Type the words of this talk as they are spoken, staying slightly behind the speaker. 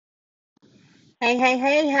Hey, hey,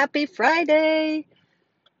 hey, happy Friday.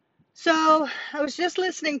 So, I was just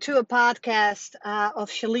listening to a podcast of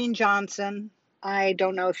Shalene Johnson. I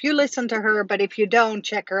don't know if you listen to her, but if you don't,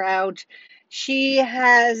 check her out. She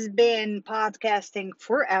has been podcasting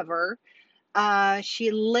forever. She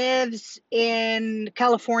lives in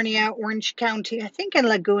California, Orange County, I think in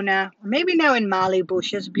Laguna, or maybe now in Malibu.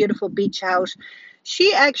 She has a beautiful beach house.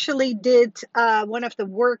 She actually did one of the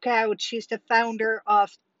workouts. She's the founder of,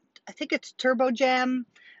 I think it's Turbo Jam,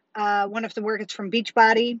 one of the workouts from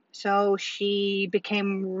Beachbody. So she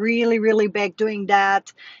became really, really big doing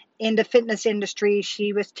that in the fitness industry.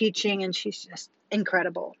 She was teaching, and she's just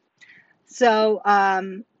incredible. So,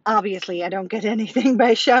 obviously, I don't get anything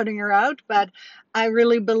by shouting her out, but I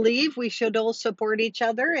really believe we should all support each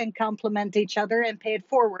other and compliment each other and pay it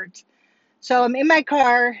forward. So, I'm in my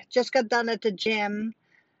car, just got done at the gym.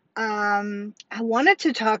 I wanted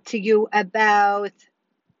to talk to you about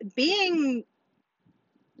being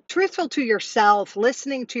truthful to yourself,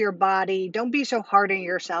 listening to your body. Don't be so hard on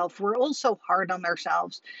yourself. We're all so hard on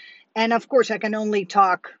ourselves. And of course, I can only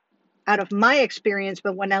talk out of my experience,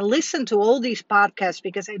 but when I listen to all these podcasts,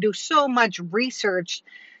 because I do so much research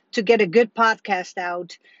to get a good podcast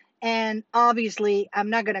out, and obviously I'm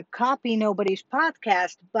not going to copy nobody's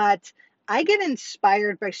podcast, but I get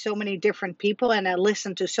inspired by so many different people and I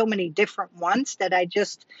listen to so many different ones that I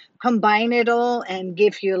just combine it all and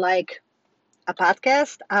give you like a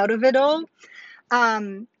podcast out of it all.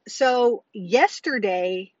 So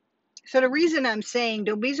yesterday, so the reason I'm saying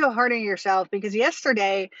don't be so hard on yourself, because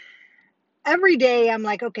yesterday, every day I'm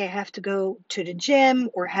like, okay, I have to go to the gym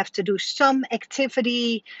or have to do some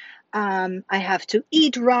activity. I have to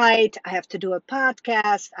eat right. I have to do a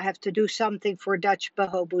podcast. I have to do something for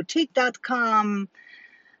DutchBohoBoutique.com.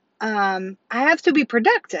 I have to be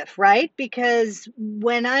productive, right? Because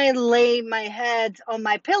when I lay my head on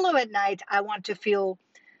my pillow at night, I want to feel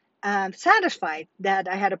satisfied that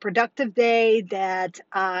I had a productive day, that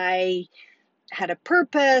I had a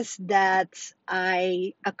purpose, that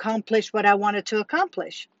I accomplished what I wanted to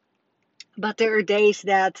accomplish. But there are days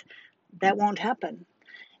that won't happen.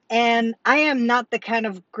 And I am not the kind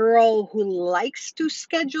of girl who likes to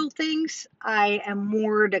schedule things. I am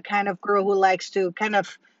more the kind of girl who likes to kind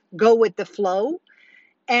of go with the flow.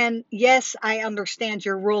 And yes, I understand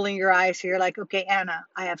you're rolling your eyes here like, okay, Anna,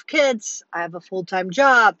 I have kids, I have a full time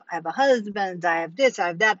job, I have a husband, I have this, I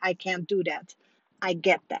have that. I can't do that. I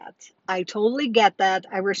get that. I totally get that.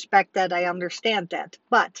 I respect that. I understand that.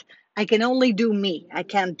 But I can only do me. I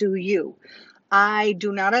can't do you. I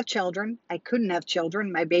do not have children. I couldn't have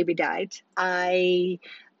children. My baby died. I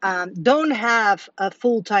don't have a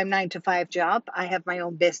full time 9 to 5 job. I have my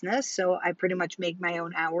own business. So I pretty much make my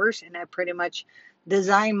own hours and I pretty much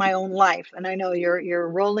design my own life. And I know you're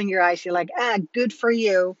rolling your eyes. You're like, good for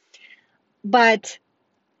you. But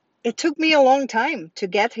it took me a long time to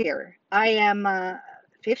get here. I am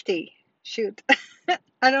 50. Shoot.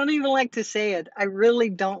 I don't even like to say it. I really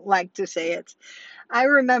don't like to say it. I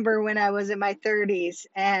remember when I was in my 30s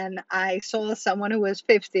and I saw someone who was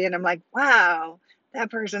 50, and I'm like, wow, that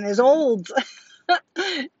person is old.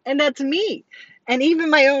 And that's me. And even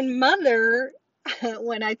my own mother,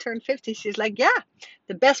 when I turned 50, she's like, yeah,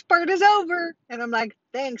 the best part is over. And I'm like,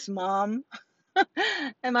 thanks, mom.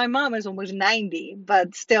 And my mom is almost 90,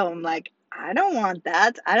 but still, I'm like, I don't want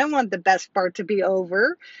that. I don't want the best part to be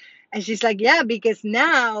over. And she's like, yeah, because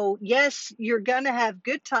now, yes, you're going to have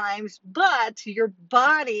good times, but your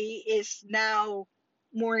body is now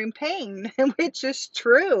more in pain, which is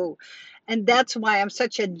true. And that's why I'm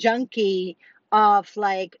such a junkie of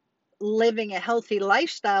like living a healthy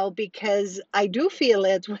lifestyle, because I do feel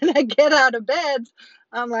it when I get out of bed.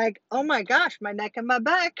 I'm like, oh my gosh, my neck and my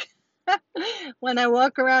back. When I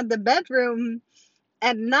walk around the bedroom,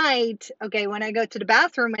 at night, okay, when I go to the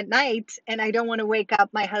bathroom at night and I don't want to wake up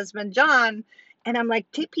my husband, John, and I'm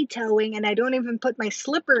like tippy toeing and I don't even put my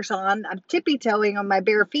slippers on, I'm tippy toeing on my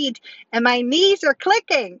bare feet and my knees are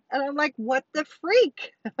clicking. And I'm like, what the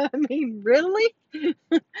freak? I mean, really?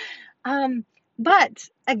 Um, but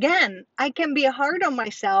again, I can be hard on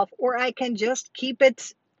myself or I can just keep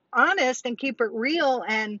it honest and keep it real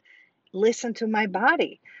and listen to my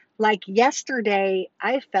body. Like yesterday,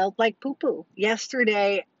 I felt like poo poo.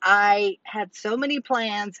 Yesterday, I had so many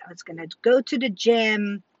plans. I was going to go to the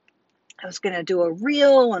gym. I was going to do a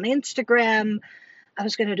reel on Instagram. I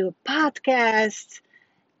was going to do a podcast.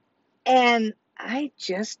 And I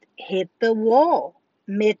just hit the wall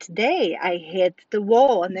midday. I hit the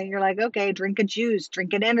wall. And then you're like, okay, drink a juice,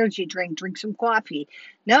 drink an energy drink, drink some coffee.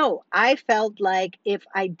 No, I felt like if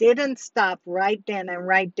I didn't stop right then and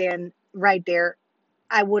right there,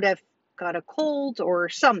 I would have got a cold or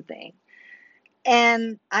something.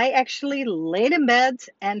 And I actually laid in bed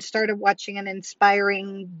and started watching an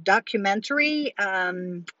inspiring documentary.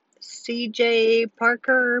 CJ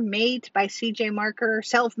Parker, Made by CJ Marker,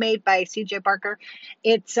 Self-Made by CJ Parker.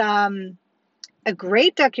 It's a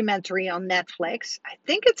great documentary on Netflix. I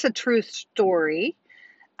think it's a true story.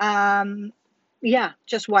 Um, yeah,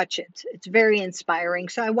 just watch it. It's very inspiring.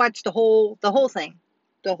 So I watched the whole thing,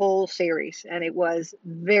 the whole series, and it was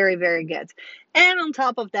very, very good. And on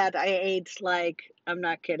top of that, I ate like, I'm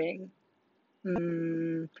not kidding,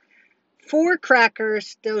 mm, four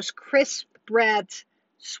crackers, those crisp bread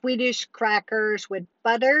Swedish crackers with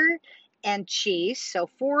butter and cheese. So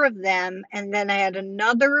four of them, and then I had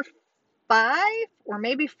another five or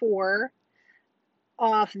maybe four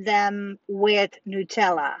of them with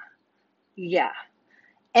Nutella. Yeah.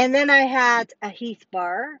 And then I had a Heath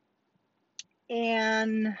bar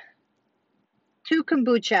and two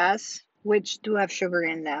kombuchas, which do have sugar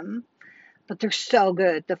in them, but they're so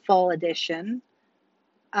good, the fall edition.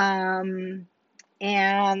 Um,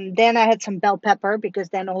 and then I had some bell pepper because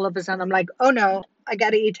then all of a sudden I'm like, oh no, I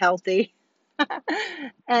got to eat healthy.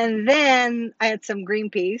 And then I had some green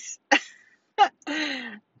peas.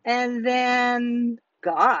 And then,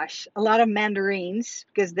 gosh, a lot of mandarins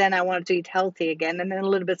because then I wanted to eat healthy again, and then a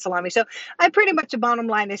little bit of salami. So I pretty much, the bottom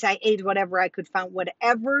line is I ate whatever I could find,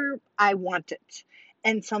 whatever I wanted.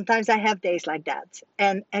 And sometimes I have days like that.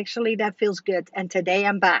 And actually, that feels good. And today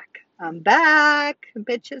I'm back. I'm back,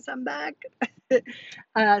 bitches, I'm back. So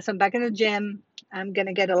I'm back in the gym. I'm going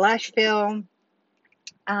to get a lash fill.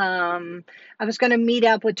 I was going to meet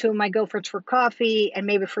up with two of my girlfriends for coffee and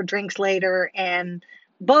maybe for drinks later. And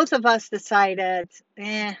both of us decided,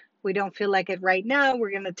 we don't feel like it right now.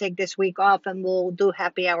 We're going to take this week off and we'll do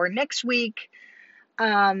happy hour next week.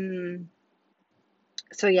 Um,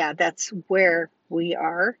 so, yeah, that's where we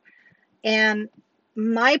are. And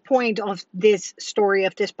my point of this story,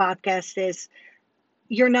 of this podcast, is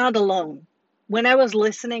you're not alone. When I was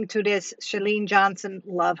listening to this Chalene Johnson,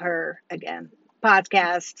 love her again,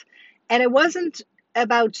 podcast, and it wasn't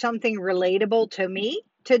about something relatable to me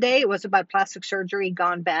today, it was about plastic surgery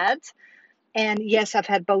gone bad. And yes, I've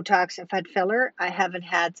had Botox, I've had filler, I haven't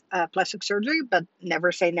had plastic surgery, but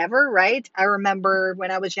never say never, right? I remember when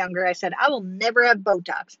I was younger, I said, I will never have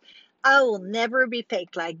Botox. I will never be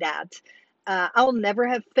fake like that. I'll never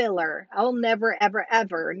have filler. I'll never, ever,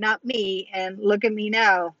 ever. Not me. And look at me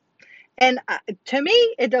now. And to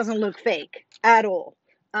me, it doesn't look fake at all.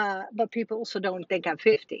 But people also don't think I'm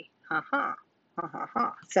 50. Ha ha. Ha ha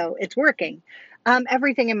ha. So it's working.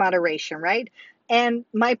 Everything in moderation, right? And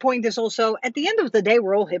my point is also, at the end of the day,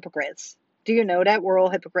 we're all hypocrites. Do you know that? We're all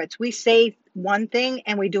hypocrites. We say one thing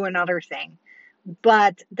and we do another thing.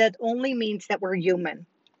 But that only means that we're human,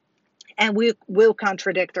 and we will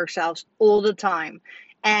contradict ourselves all the time.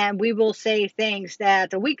 And we will say things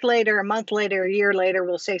that a week later, a month later, a year later,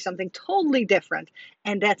 we'll say something totally different.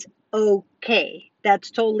 And that's okay.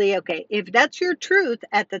 That's totally okay. If that's your truth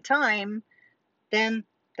at the time, then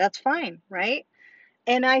that's fine, right?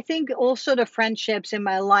 And I think also the friendships in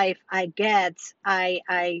my life I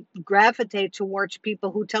gravitate towards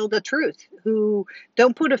people who tell the truth, who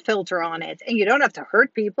don't put a filter on it. And you don't have to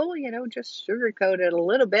hurt people, just sugarcoat it a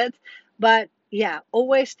little bit. But yeah,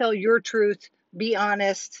 always tell your truth, be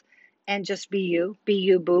honest, and just be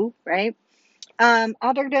you, boo, right?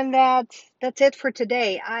 Other than that, that's it for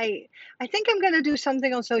today. I think I'm gonna do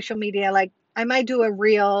something on social media, like I might do a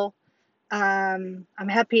reel. I'm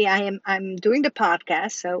happy I'm doing the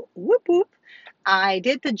podcast, so whoop whoop. I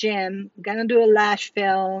did the gym, gonna do a lash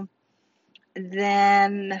fill,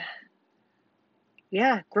 then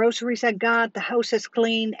yeah, groceries I got, the house is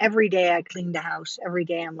clean. Every day I clean the house. Every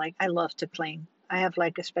day I'm like, I love to clean. I have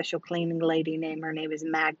like a special cleaning lady name. Her name is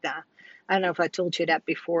Magda. I don't know if I told you that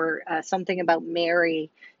before. Something about Mary.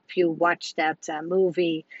 If you watch that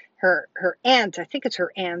movie, her aunt, I think it's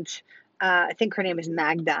her aunt. I think her name is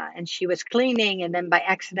Magda, and she was cleaning, and then by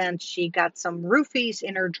accident she got some roofies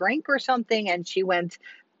in her drink or something, and she went,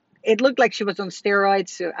 it looked like she was on steroids.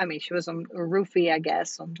 So, I mean, she was on a roofie, I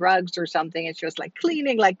guess, on drugs or something. And she was like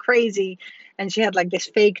cleaning like crazy. And she had like this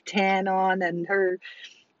fake tan on, and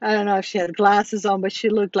I don't know if she had glasses on, but she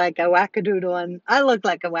looked like a wackadoodle. And I look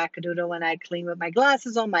like a wackadoodle when I clean with my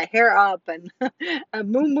glasses on, my hair up, and a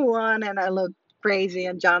moo on, and I look crazy.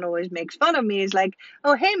 And John always makes fun of me. He's like,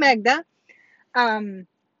 oh, hey, Magda. Um,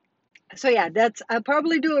 so yeah, that's, I'll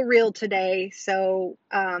probably do a reel today. So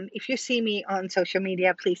if you see me on social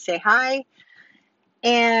media, please say hi.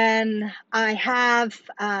 And I have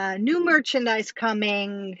new merchandise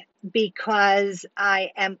coming because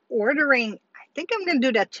I am ordering. I think I'm going to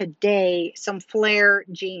do that today. Some flare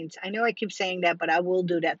jeans. I know I keep saying that, but I will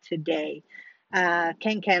do that today.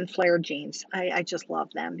 Can flare jeans. I just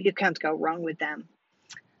love them. You can't go wrong with them.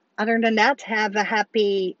 Other than that, have a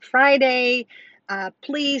happy Friday.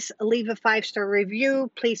 Please leave a 5-star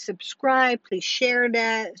review. Please subscribe. Please share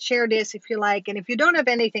this if you like. And if you don't have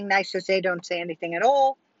anything nice to say, don't say anything at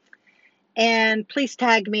all. And please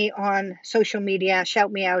tag me on social media.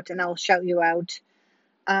 Shout me out, and I'll shout you out.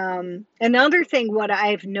 Another thing, what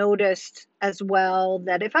I've noticed as well,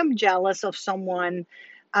 that if I'm jealous of someone,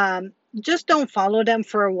 just don't follow them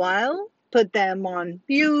for a while. Put them on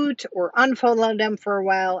mute or unfollow them for a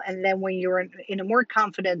while. And then when you're in a more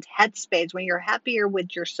confident headspace, when you're happier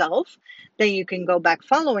with yourself, then you can go back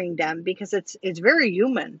following them, because it's very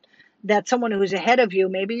human that someone who's ahead of you,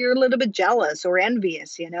 maybe you're a little bit jealous or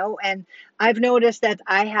envious, and I've noticed that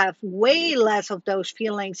I have way less of those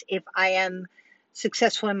feelings if I am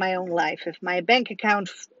successful in my own life, if my bank account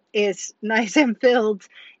is nice and filled,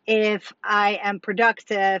 if I am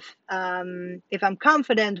productive, if I'm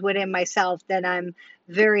confident within myself, then I'm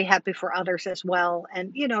very happy for others as well.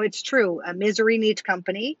 And, it's true. Misery needs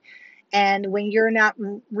company. And when you're not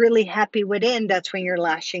really happy within, that's when you're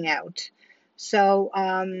lashing out. So,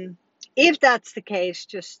 if that's the case,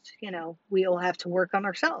 just, we all have to work on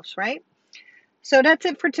ourselves, right? So that's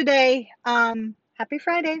it for today. Happy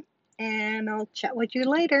Friday, and I'll chat with you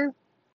later.